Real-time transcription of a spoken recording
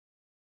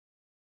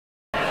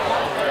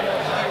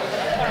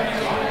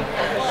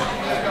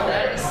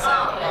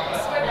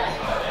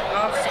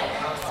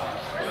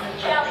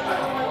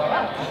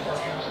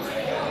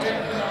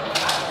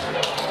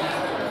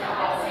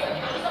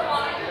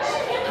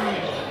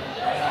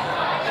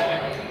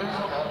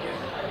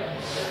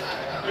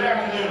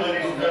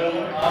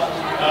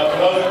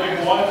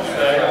everyone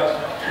today.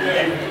 If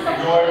you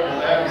enjoyed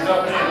having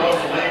something in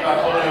local league,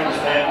 I totally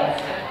understand.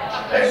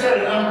 They've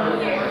said a number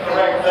of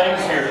correct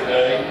things here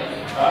today.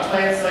 I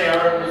can't say I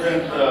don't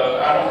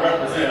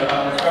represent,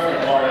 I'm a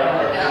government lawyer, I don't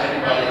represent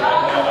anybody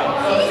right now. I'm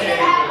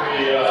associated with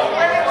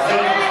the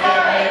citizen's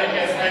campaign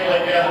against big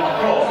lake animal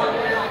cruelty.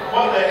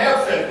 What they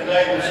have said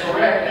today that's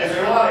correct is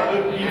there are a lot of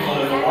good people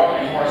in the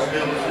walking horse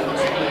business in the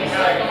big league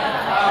segment.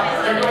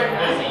 They're great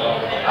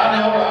business. I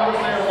know I was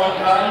there one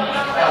time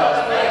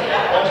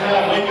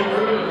Lincoln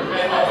Rubin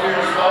came up here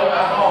and spoke.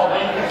 I called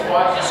Lincoln's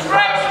wife from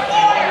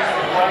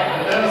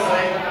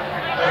Tennessee.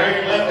 I heard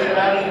he left it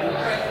out and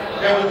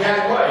there was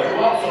Jack Way,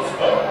 who also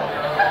spoke.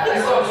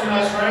 These folks are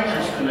not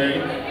strangers to me.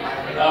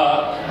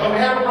 But we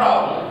have a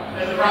problem.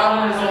 And the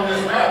problem is on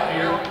this map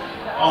here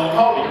on the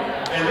podium.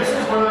 And this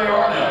is where they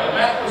are now. The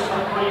map was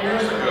from 3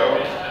 years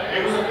ago.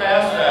 It was a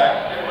past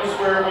act. It was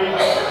where we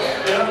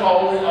did a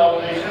poll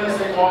of the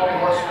Tennessee Walking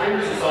Horse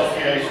Breeders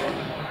Association.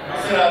 We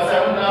sent out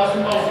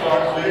 7,000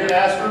 postcards. We didn't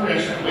ask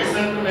permission. We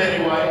sent them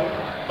anyway.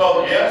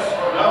 Vote yes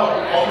or no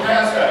on the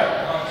past act.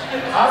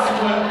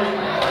 Consequently,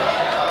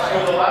 there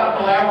was a lot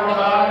of palaver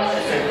about it.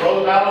 They said throw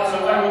the ballots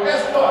away. Well,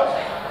 guess what?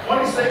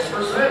 26%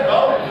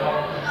 voted.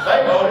 They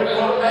voted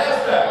for the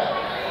past act.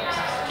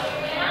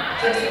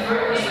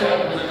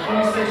 63% was a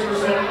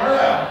 26%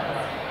 turnout.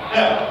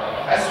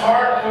 Now, that's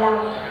hard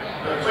for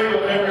the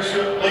FEMA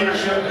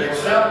leadership to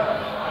accept.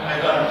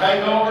 They've done a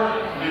takeover,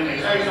 and then they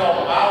changed all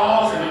the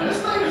bylaws, and then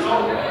this thing is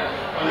over.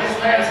 When these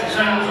passing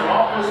changes are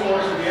off this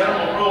horse and the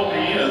animal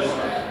cruelty is,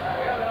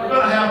 we're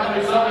going to have to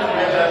do something to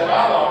get that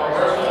bylaw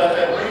reversed to let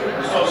that breeding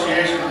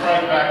association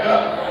crank back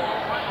up.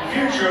 The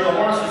future of the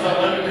horse is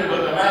unlimited,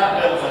 but the map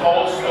tells the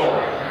whole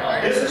story.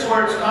 This is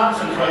where it's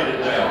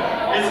concentrated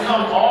now. It's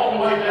come all the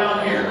way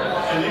down here.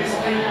 And these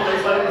people,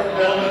 these ladies and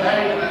gentlemen,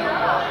 hey,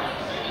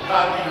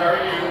 Tati, how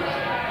are you?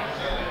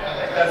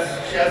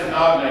 She has a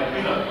dog named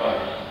Peanut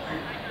Butter.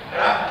 And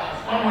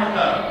one more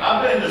time,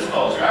 I've been in this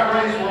culture. I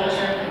raised world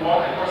champion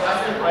walking horse. I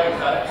said raised,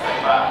 I didn't say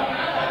buy.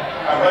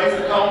 I raised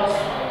the colts,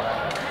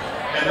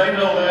 and they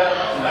know that,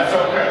 and that's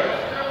okay.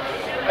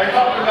 They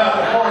talked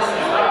about the horse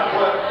is not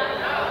what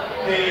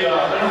they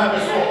don't have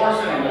this little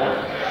horse anymore.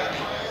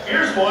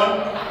 Here's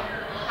one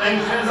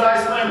named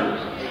Glimmer,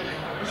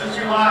 which is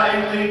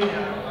July 18,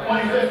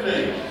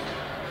 2015.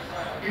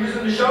 He was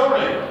in the show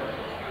ring.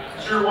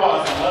 Sure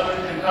was, in London,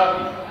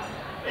 Kentucky.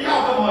 Hey,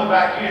 y'all come on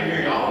back in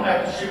here. Y'all don't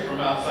have to shoot from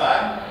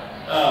outside.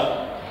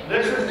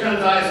 This is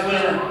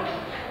Glimmer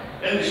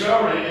in the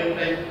show ring,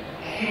 and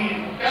he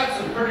got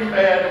some pretty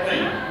bad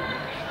feet.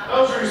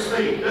 Those are his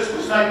feet. This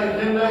was taken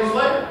 10 days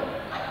later.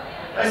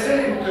 They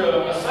sent him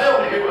to a sale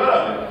to get rid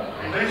of him.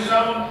 He's been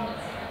shown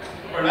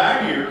for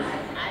 9 years,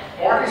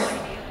 40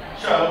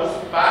 shows,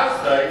 5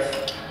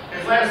 states.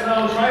 His last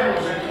known trainer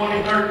was in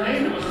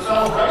 2013. It was a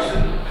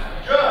Celebration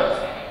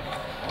judge.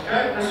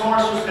 Okay? This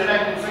horse was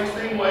connected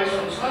 16 ways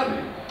from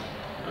Sunday.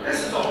 But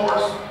this is a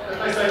horse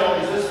that they say don't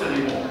exist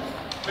anymore.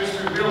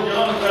 Mr. Bill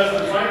Young, the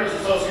president of the Trainers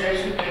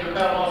Association, came to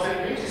Panama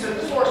City Beach. He said,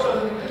 this horse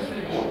doesn't exist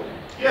anymore.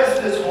 Yes,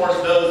 this horse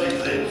does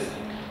exist.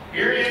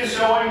 Here he is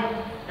showing,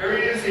 here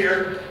he is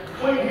here.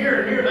 Between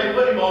here and here, they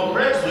put him on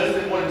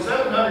Craigslist and wanted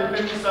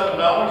 $757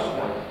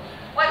 for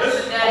him.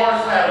 This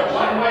horse had a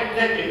one-way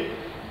ticket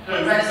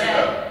to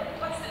Mexico.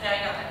 What's the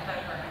date on that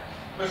paper?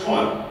 Which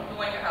one? The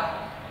one you're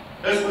holding.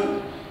 This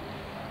one?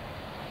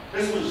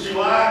 This was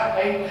July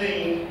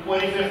 18,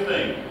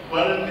 2015,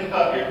 London,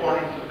 Kentucky,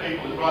 according to the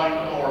people who brought him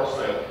to the horse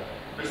sale.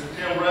 Mr.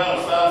 Tim Brown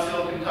of Science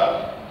Hill,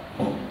 Kentucky.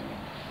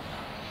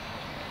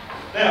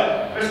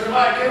 Now, Mr.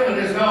 Mike Inman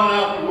has gone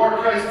out to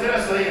Wartrace,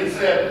 Tennessee and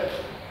said,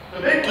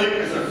 the big league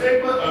is a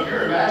figment of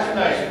your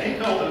imagination. He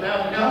told the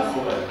town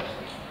council that.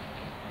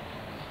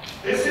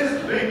 This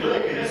is the big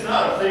league, and it's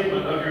not a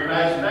figment of your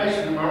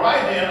imagination. In my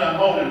right hand, I'm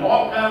holding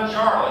Walk Down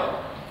Charlie,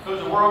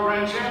 who's a world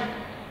grand champion.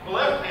 In the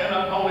left hand,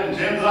 I'm holding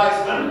Jim's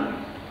Ice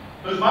Glimmer,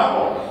 who's my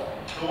horse.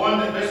 The one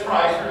that Miss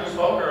Pricer, who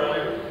spoke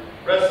earlier,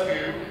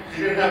 rescued.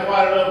 She didn't have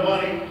quite enough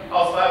money,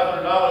 cost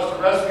 $500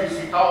 to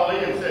rescue. She called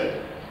me and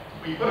said,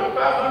 will you put up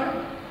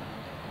 $500?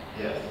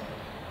 Yes.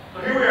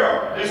 So here we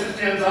are. This is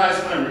Jim's Ice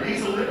Glimmer.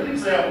 He's a living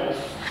example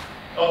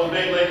of the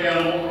big lake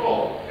animal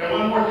cruelty. And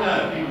one more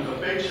time, he was a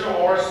big show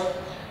horse.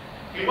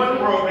 He wasn't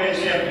a world grand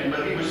champion,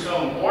 but he was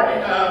shown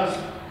 40 times,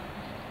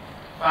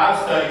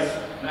 5 states,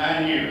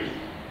 9 years.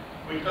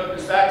 We took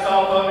the stacks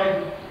off of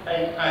him,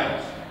 8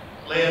 pounds,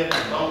 lead in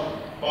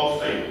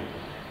both feet.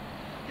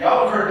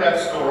 Y'all have heard that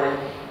story.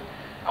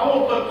 I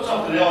want to put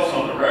something else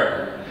on the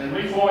record. And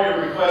we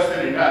FOIA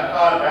requested and got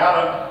Todd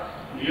Ballard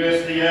from the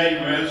USDA,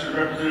 who answered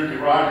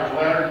Representative Rogers'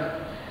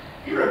 letter.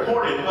 He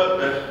reported what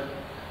the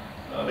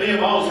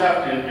BMOs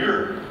have to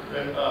endure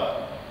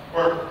that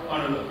work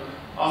under the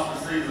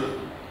auspices of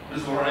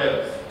Ms.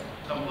 Juarez.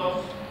 Come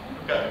close?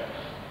 Okay.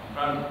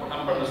 I'm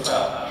from the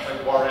south. I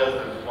say Juarez,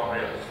 there's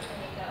Juarez.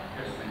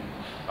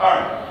 All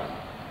right.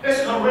 This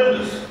is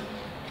horrendous.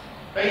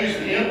 They use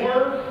the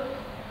N-word.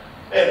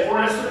 They had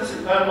 4 incidents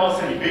in Panama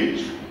City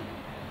Beach,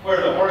 where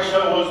the horse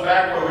show was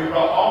back, where we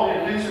brought all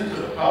the attention to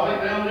the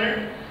public down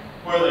there,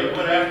 where they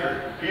went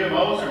after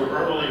PMOs who were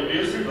verbally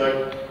abusive. They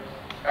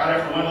got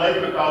after one lady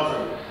because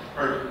of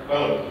her,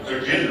 well, their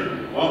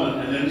gender, woman,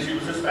 and then she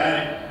was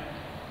Hispanic.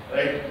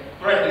 They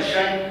threatened to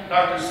shank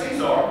Dr.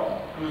 Cesar,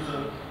 who was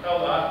a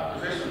held high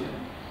position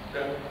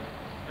that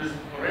Ms.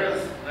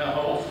 Perez now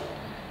holds.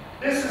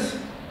 This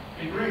is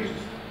egregious.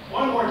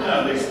 One more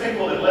time, these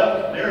people that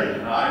left, they're in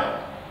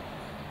denial.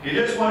 It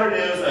is what it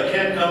is. They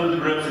can't come to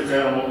the grips with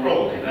animal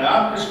cruelty.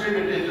 Now, I've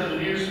distributed to the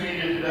news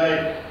media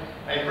today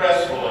a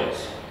press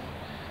release.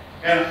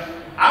 And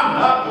I'm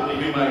not with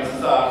the Humane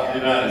Society of the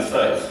United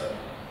States.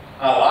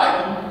 I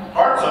like them,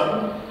 parts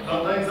of them.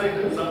 Some things they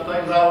do, some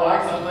things I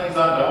like, some things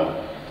I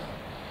don't.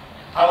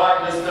 I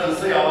like Miss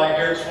Tennessee, I like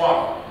Eric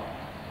Swallow.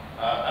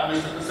 I'm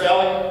Mr.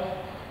 Caselli,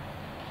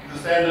 he's a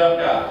stand-up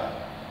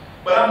guy.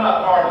 But I'm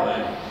not part of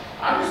them.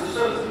 I'm just a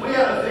citizen. We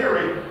had a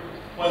theory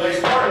when they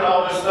started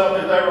all this stuff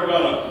that they were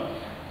going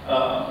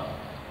to,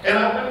 and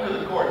I went to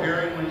the court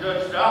hearing when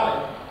Judge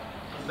Jolly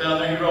was down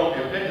there. He wrote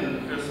the opinion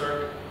in the Fifth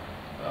Circuit.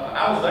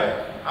 I was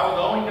there. I was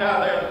the only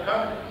guy there that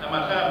covered it. Now my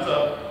time's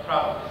up,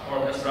 probably,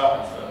 or Ms.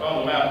 Robbins, on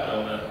the mouth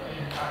on that.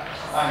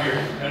 I hear you,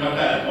 and my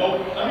time. Well,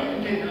 let me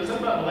continue. This is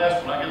about the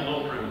last one. I get a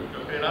little privileged,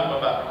 okay, and I'm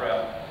about to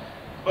wrap.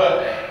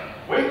 But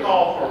we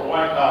call for a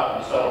boycott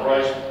and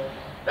celebration.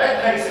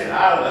 That takes it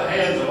out of the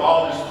hands of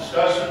all this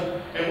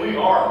discussion, and we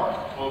are,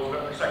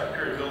 well,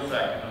 Secretary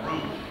Vilsack in the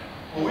room.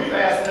 Well, we've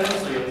asked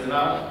Tennesseans, and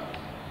I'm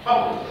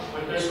public,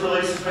 when this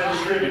release has been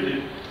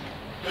distributed,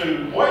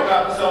 to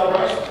boycott the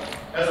celebration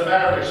as a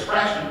matter of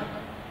expression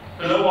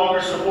to no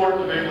longer support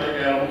the big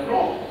league animal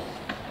cruelty.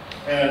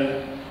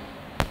 And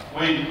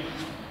we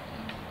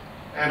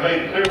have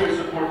made it clear we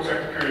support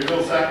Secretary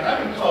Vilsack. And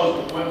I can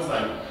close with one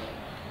thing.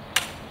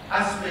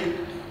 I speak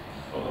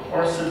for the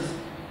horses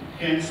who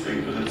can't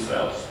speak for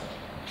themselves.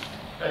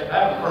 Okay,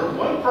 I haven't heard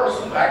one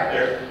person back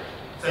there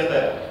said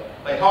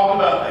that. They talk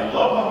about they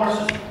love the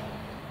horses.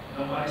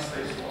 Nobody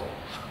speaks for them.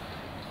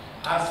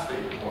 I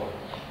speak for them.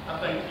 I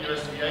think the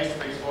USDA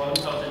speaks for them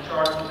because they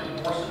charge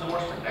with the Horses and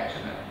Horse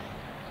Protection Act.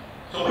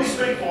 So we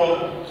speak for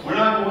them. We're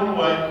not going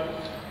away.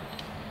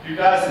 You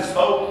guys that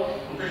spoke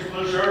with these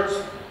blue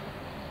shirts,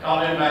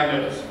 y'all did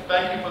magnificent.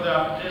 Thank you for the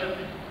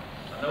opportunity.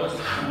 I know it's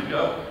time to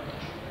go.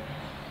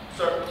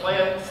 Sir,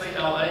 Clant,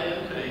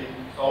 C-L-A-N-T,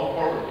 the old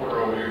court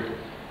reporter over here.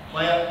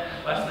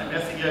 Clant, last name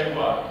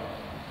S-E-A-Y.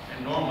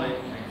 And normally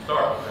we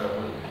start with that.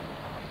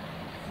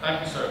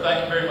 Thank you, sir.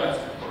 Thank you very much,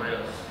 Mr.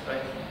 Perez.